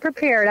 I wasn't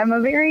prepared.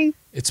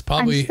 It's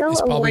probably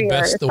aware,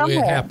 best the way it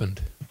somewhere.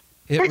 happened.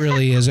 It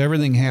really is.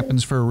 Everything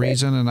happens for a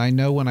reason, and I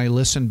know when I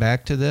listen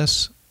back to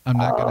this, I'm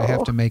not going to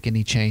have to make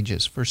any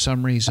changes. For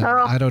some reason,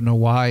 I don't know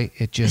why,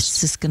 It's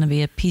just going to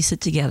be a piece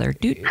it together.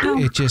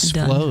 It just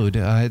flowed.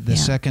 The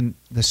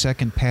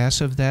second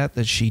pass of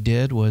that she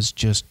did was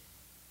just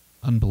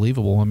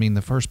unbelievable. I mean,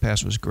 the first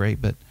pass was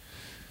great, but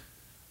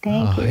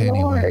Thank you,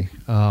 anyway. Lord.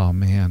 Oh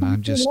man, Thank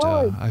I'm just you,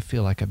 Lord. I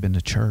feel like I've been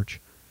to church.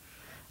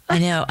 I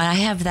know. I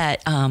have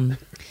that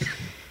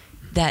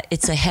that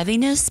it's a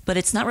heaviness, but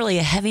it's not really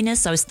a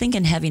heaviness. I was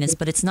thinking heaviness,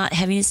 but it's not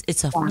heaviness.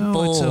 It's a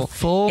full. It's a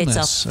fullness.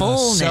 It's a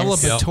fullness.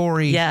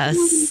 Celebratory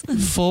Yes.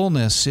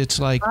 fullness. It's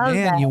like,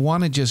 man, you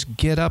want to just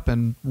get up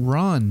and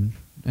run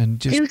and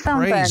just Do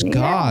something, praise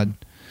God.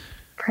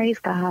 Praise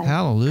God.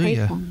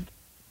 Hallelujah. Praise God.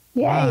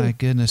 Yay. My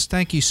goodness.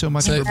 Thank you so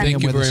much for being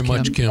Thank you with us, very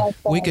much, Kim.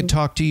 We could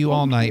talk to you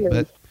all night,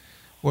 but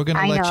we're going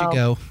to let you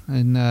go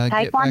and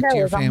get back to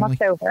your is family.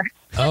 almost over.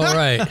 All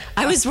right.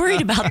 I was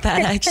worried about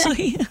that,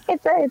 actually.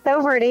 It's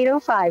over at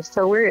 8:05,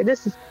 so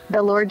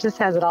the Lord just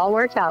has it all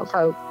worked out,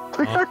 folks.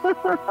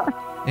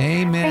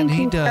 Amen. Thank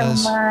He you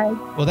does. So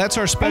much. Well, that's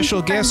our special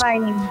Thank you guest. for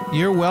inviting me.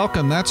 You're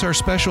welcome. That's our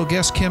special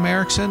guest, Kim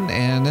Erickson,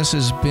 and this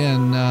has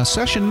been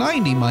session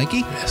 90, Mikey,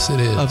 Yes, it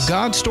is. of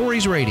God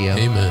Stories Radio.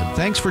 Amen.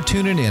 Thanks for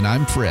tuning in.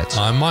 I'm Fritz.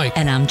 I'm Mike.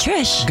 And I'm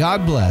Trish.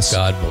 God bless.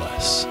 God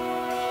bless.